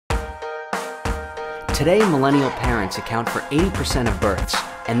Today, millennial parents account for 80% of births,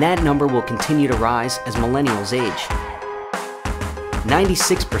 and that number will continue to rise as millennials age.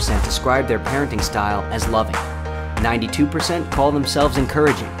 96% describe their parenting style as loving, 92% call themselves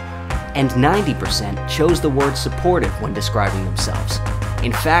encouraging, and 90% chose the word supportive when describing themselves.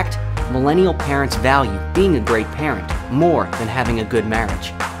 In fact, millennial parents value being a great parent more than having a good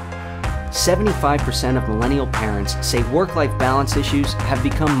marriage. 75% of millennial parents say work-life balance issues have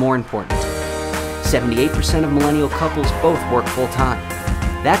become more important. 78% of millennial couples both work full-time.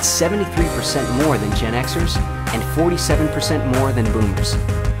 That's 73% more than Gen Xers and 47% more than Boomers.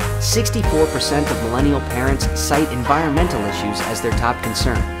 64% of millennial parents cite environmental issues as their top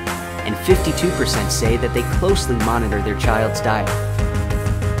concern, and 52% say that they closely monitor their child's diet.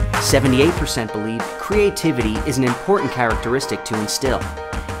 78% believe creativity is an important characteristic to instill,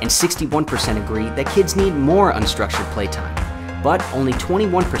 and 61% agree that kids need more unstructured playtime, but only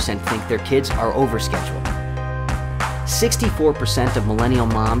 21% think their kids are overscheduled. 64% of millennial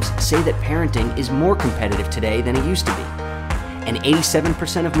moms say that parenting is more competitive today than it used to be, and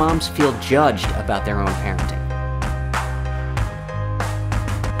 87% of moms feel judged about their own parenting.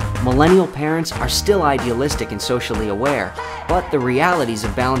 Millennial parents are still idealistic and socially aware, but the realities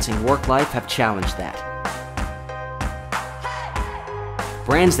of balancing work life have challenged that.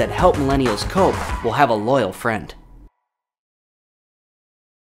 Brands that help millennials cope will have a loyal friend.